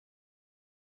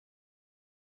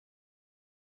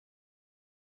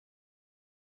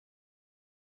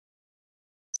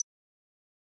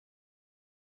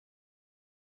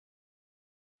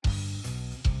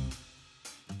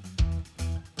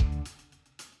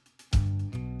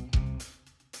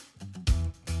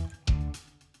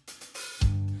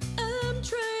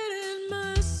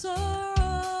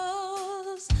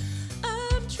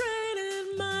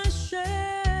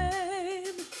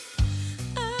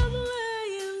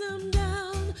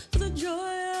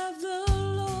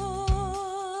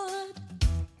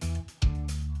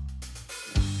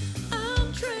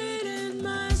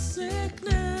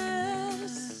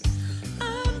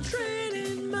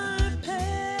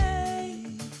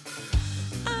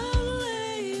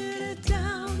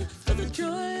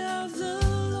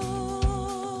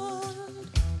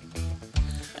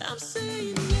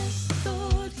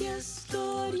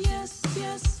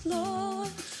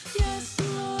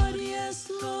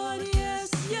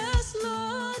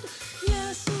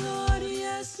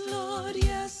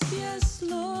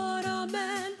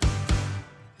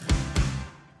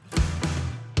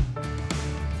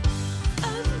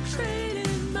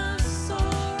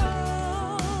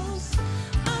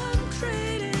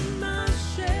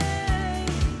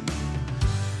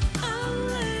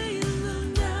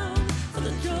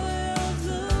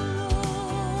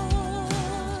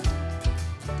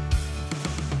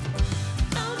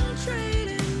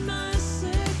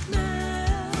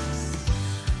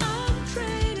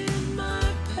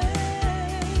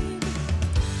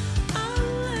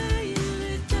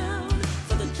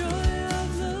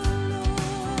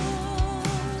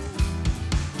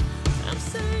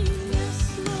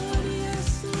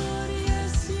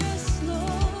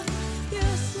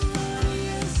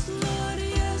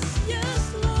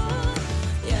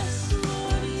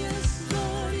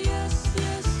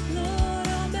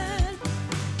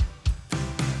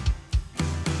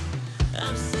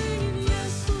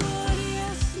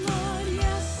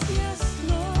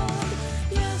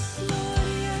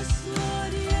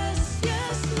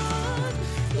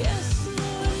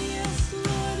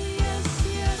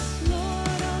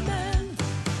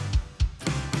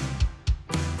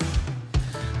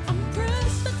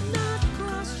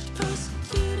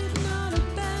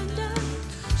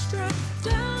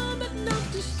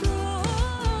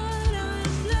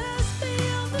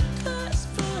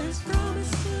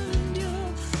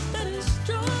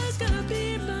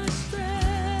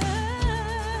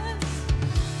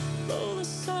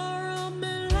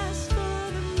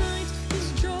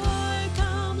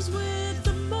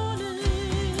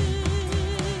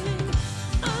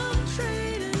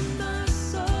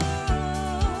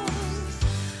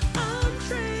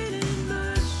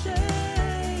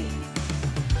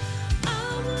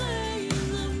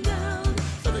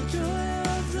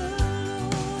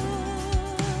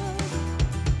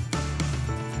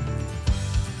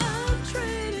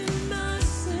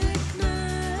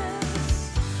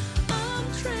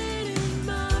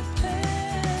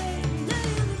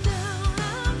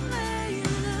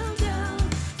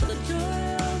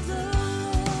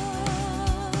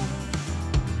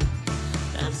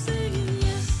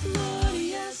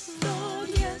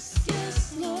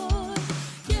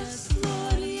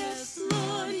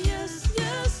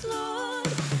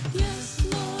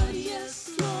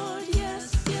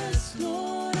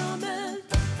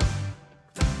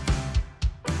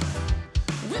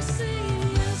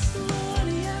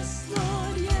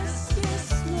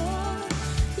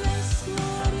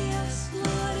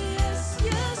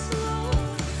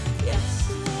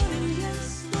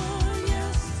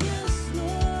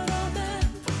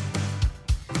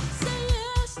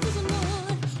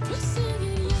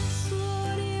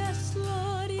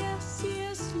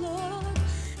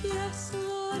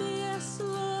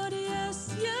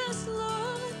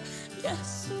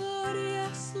Yes, Lord,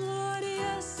 yes, Lord,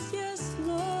 yes, yes,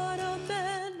 Lord,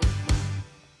 amen.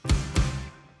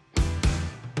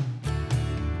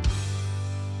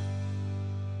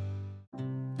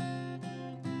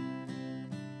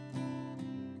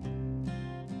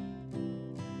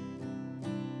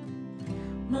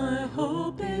 My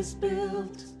hope is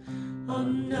built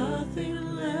on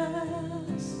nothing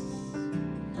less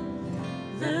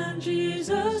than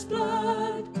Jesus'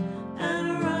 blood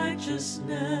and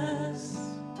righteousness.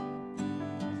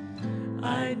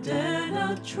 I dare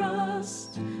not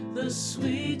trust the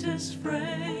sweetest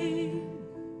frame,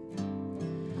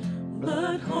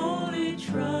 but wholly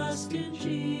trust in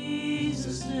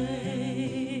Jesus'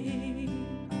 name.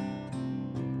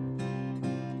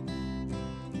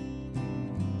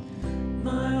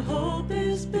 My hope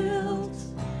is built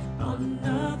on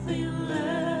nothing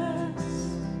less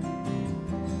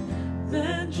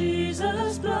than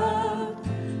Jesus' blood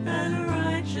and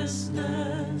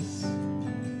righteousness.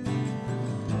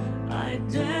 I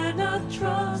dare not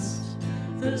trust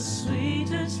the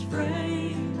sweetest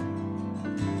frame,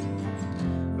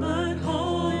 but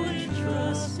wholly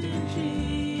trust in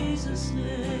Jesus'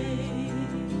 name.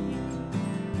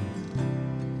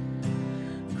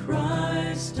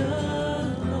 Christ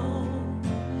alone,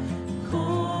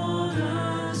 cornerstone,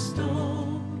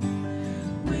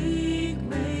 weak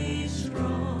made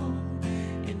strong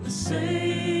in the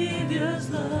Savior's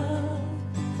love.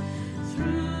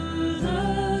 Through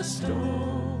the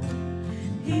storm,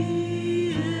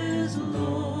 He is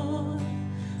Lord,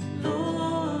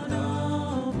 Lord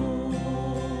of all.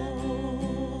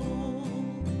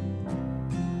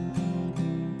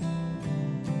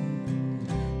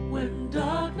 When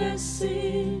darkness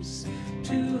seems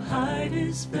to hide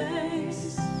His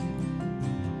face,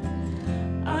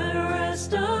 I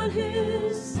rest on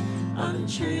His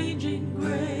unchanging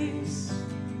grace.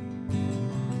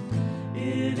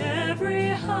 In every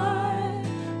high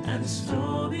and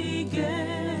stormy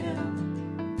gale,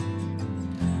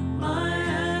 my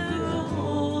anchor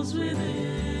holds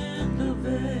within the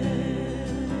veil.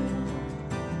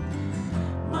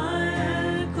 My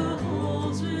anchor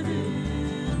holds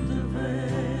within the veil.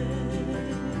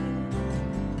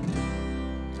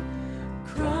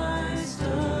 Christ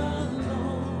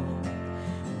alone,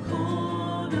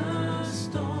 cornerstone,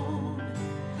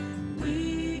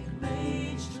 weak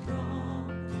made strong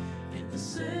in the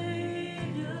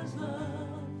Savior's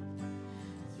love.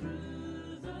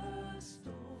 Through the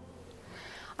storm.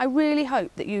 I really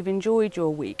hope that you've enjoyed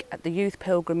your week at the youth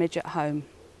pilgrimage at home.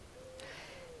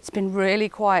 It's been really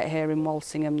quiet here in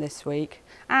Walsingham this week,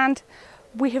 and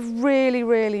we have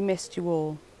really missed you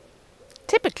all.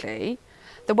 Typically,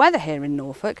 the weather here in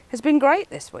Norfolk has been great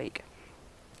this week.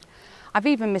 I've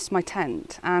even missed my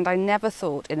tent, and I never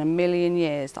thought in a million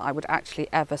years that I would actually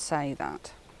ever say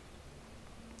that.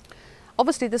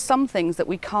 Obviously, there's some things that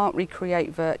we can't recreate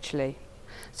virtually,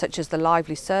 such as the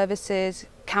lively services,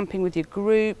 camping with your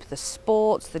group, the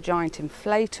sports, the giant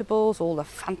inflatables, all the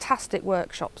fantastic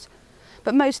workshops.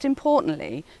 But most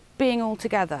importantly, being all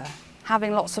together,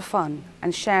 having lots of fun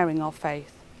and sharing our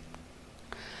faith.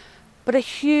 But a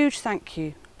huge thank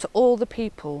you to all the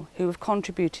people who have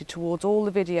contributed towards all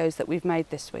the videos that we've made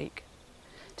this week.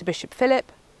 To Bishop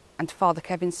Philip and to Father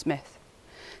Kevin Smith.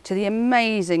 To the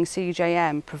amazing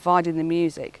CJM providing the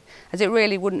music, as it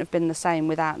really wouldn't have been the same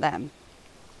without them.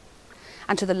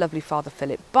 And to the lovely Father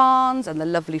Philip Barnes and the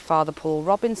lovely Father Paul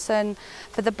Robinson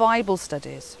for the Bible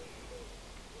studies.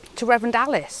 To Reverend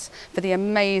Alice for the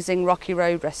amazing Rocky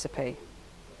Road recipe.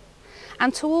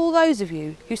 And to all those of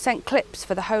you who sent clips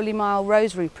for the Holy Mile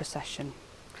Rosary procession.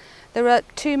 There are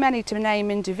too many to name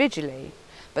individually,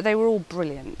 but they were all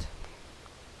brilliant.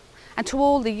 And to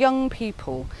all the young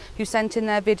people who sent in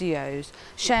their videos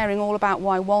sharing all about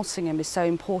why Walsingham is so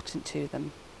important to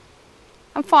them.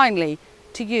 And finally,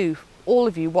 to you, all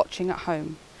of you watching at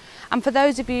home. And for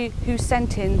those of you who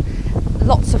sent in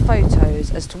lots of photos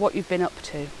as to what you've been up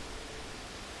to.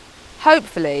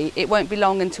 Hopefully it won't be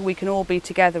long until we can all be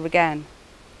together again.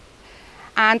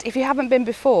 And if you haven't been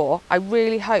before, I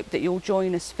really hope that you'll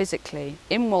join us physically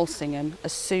in Walsingham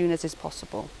as soon as is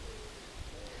possible.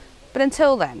 But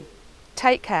until then,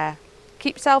 take care,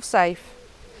 keep yourself safe,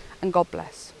 and God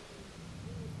bless.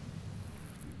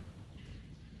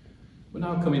 We're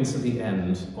now coming to the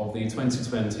end of the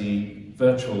 2020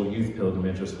 virtual youth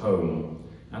pilgrimage at home,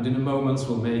 and in a moment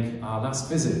we'll make our last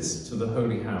visit to the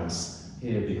Holy House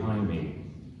here behind me.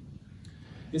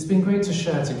 It's been great to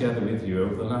share together with you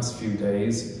over the last few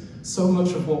days so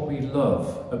much of what we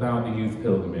love about the youth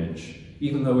pilgrimage,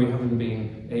 even though we haven't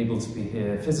been able to be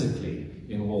here physically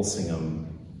in Walsingham.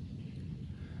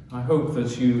 I hope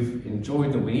that you've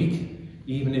enjoyed the week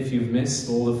even if you've missed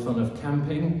all the fun of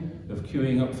camping, of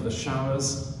queuing up for the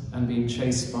showers and being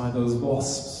chased by those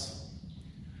wasps.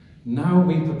 Now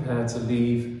we prepare to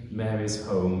leave Mary's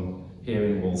home here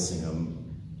in Walsingham.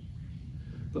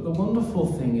 But the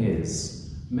wonderful thing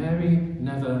is, Mary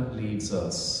never leaves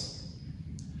us.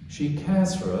 She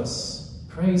cares for us,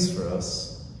 prays for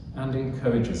us, and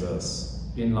encourages us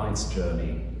in life's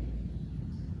journey.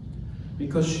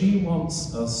 Because she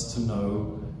wants us to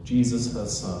know Jesus, her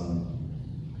Son.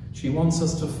 She wants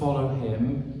us to follow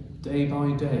him day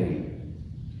by day,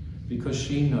 because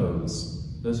she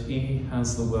knows that he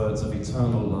has the words of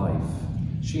eternal life.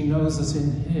 She knows that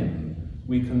in him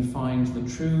we can find the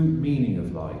true meaning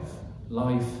of life,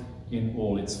 life in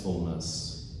all its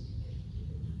fullness.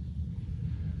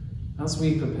 As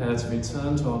we prepare to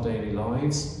return to our daily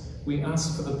lives, we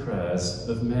ask for the prayers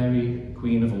of Mary,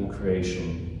 Queen of all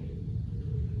creation.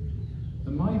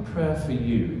 And my prayer for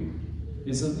you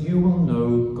is that you will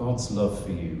know God's love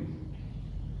for you,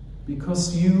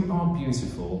 because you are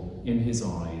beautiful in his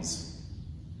eyes.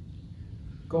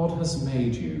 God has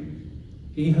made you.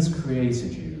 He has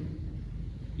created you.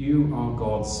 You are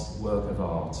God's work of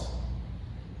art.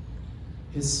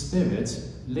 His Spirit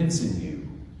lives in you.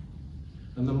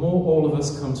 And the more all of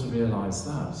us come to realise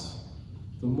that,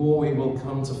 the more we will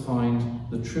come to find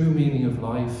the true meaning of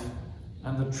life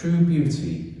and the true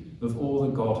beauty of all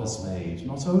that God has made,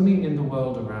 not only in the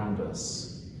world around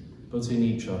us, but in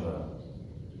each other.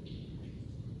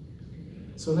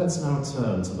 So let's now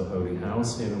turn to the Holy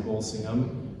House here in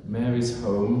Walsingham, Mary's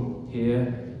home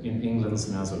here in England's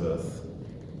Nazareth,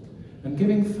 and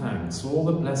giving thanks for all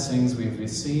the blessings we've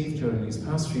received during these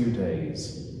past few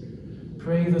days,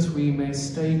 pray that we may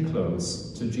stay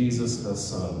close to Jesus, her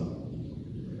Son,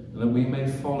 and that we may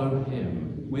follow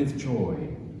him with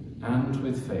joy and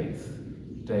with faith,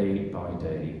 day by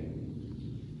day.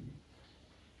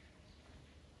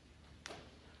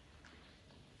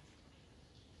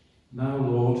 Now,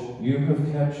 Lord, you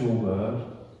have kept your word.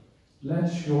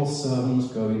 Let your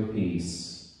servant go in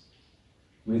peace.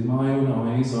 With my own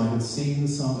eyes I have seen the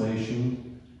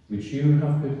salvation which you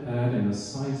have prepared in the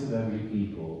sight of every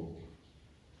people,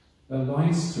 a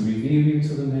light to reveal you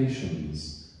to the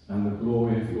nations and the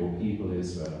glory of your people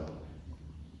Israel.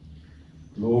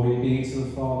 Glory be to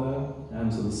the Father,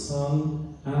 and to the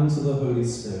Son, and to the Holy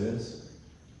Spirit,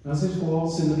 as it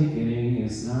was in the beginning,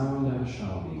 is now, and ever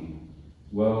shall be,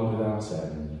 world without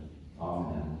end.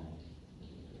 Amen.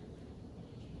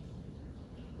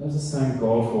 Let us thank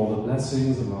God for all the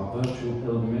blessings of our virtual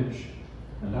pilgrimage,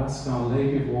 and ask Our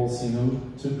Lady of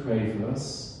Walsingham to pray for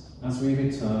us as we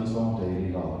return to our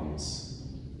daily lives.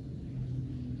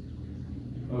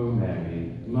 O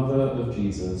Mary, Mother of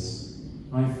Jesus,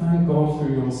 I thank God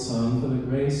through your Son for the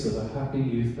grace of a happy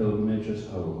youth pilgrimage at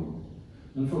home,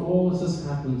 and for all that has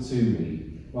happened to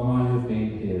me while I have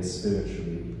been here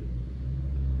spiritually.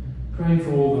 Pray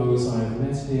for all those I have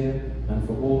met here and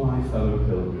for all my fellow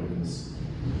pilgrims.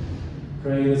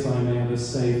 Pray that I may have a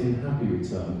safe and happy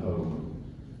return home,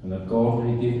 and that God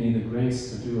may give me the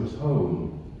grace to do at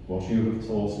home what you have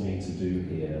taught me to do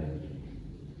here.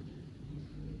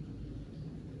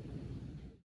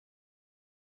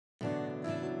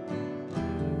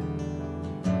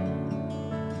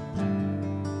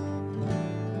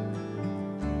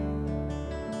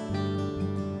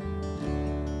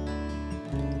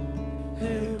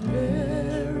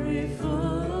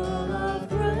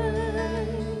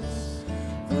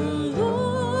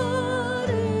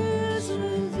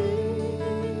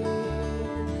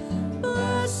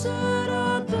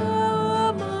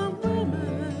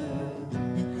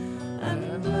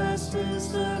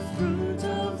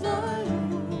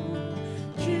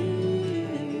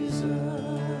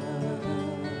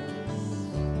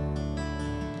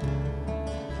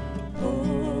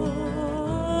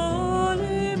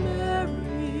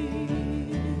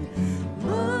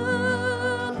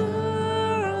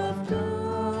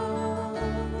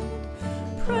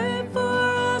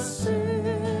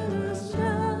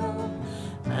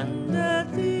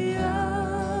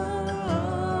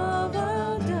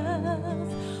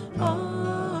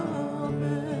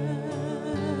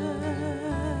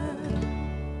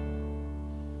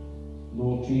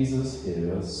 Jesus,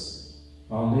 hear us.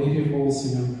 Our Lady of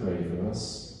Walsingham, pray for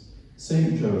us.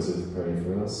 Saint Joseph, pray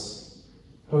for us.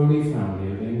 Holy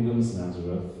Family of England's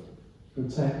Nazareth,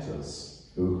 protect us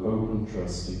who hope and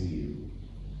trust in you.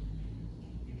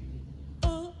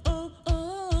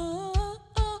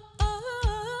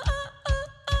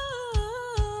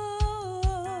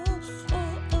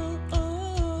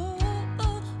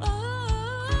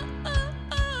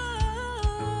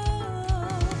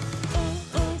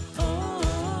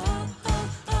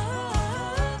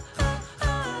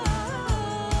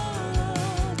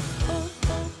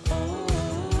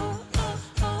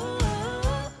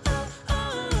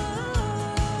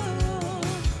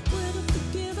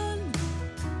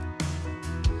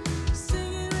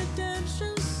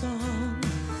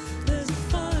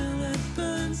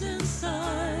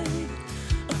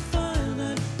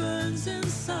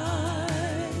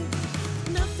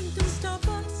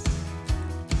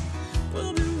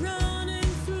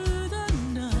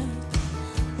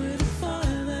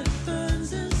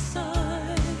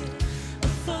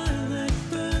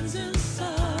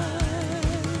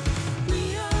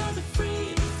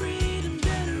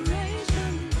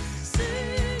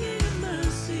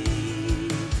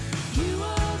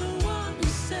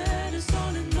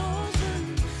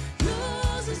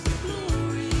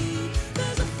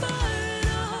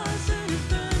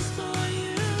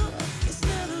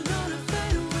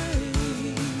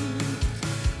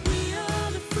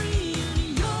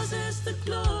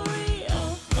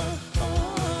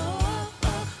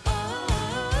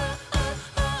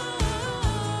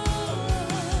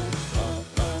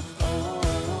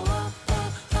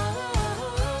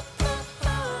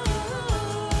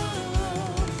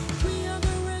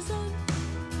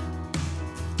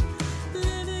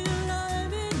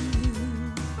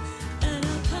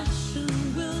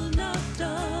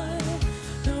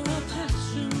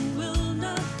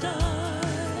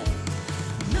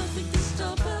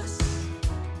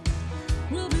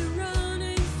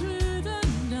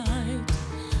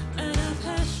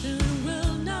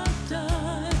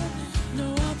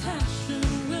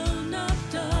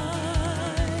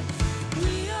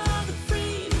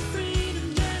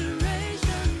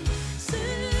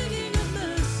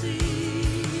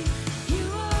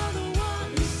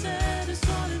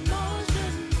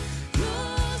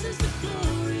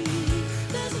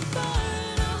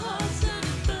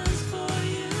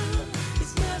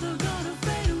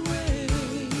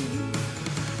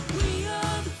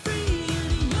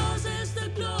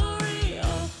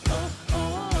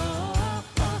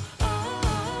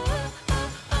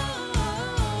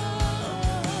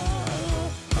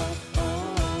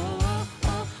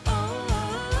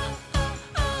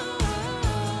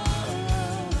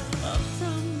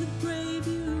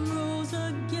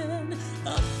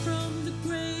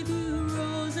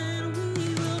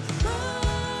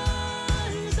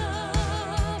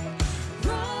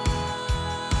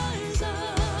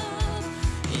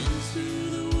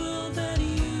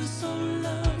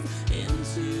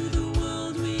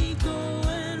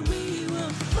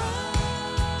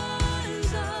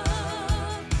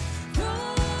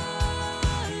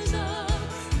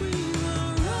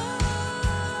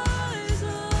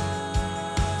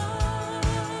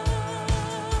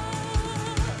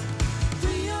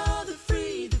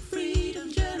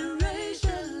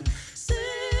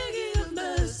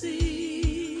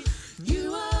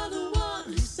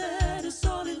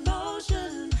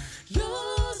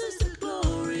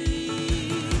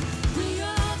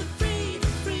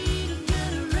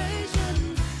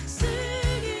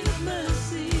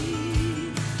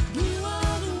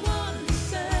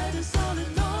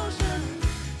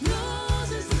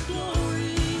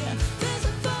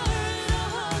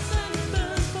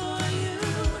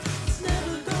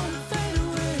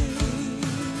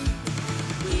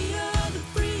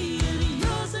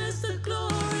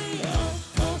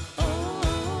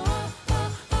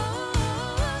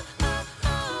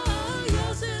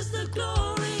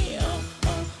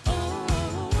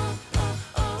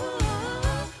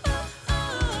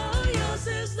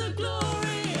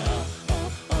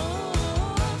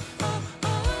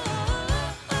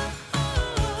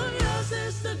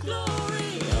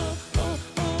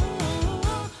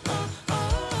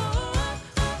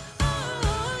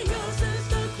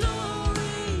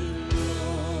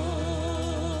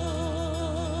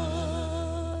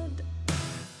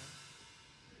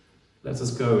 Let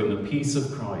us go in the peace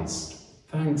of Christ.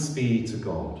 Thanks be to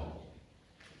God.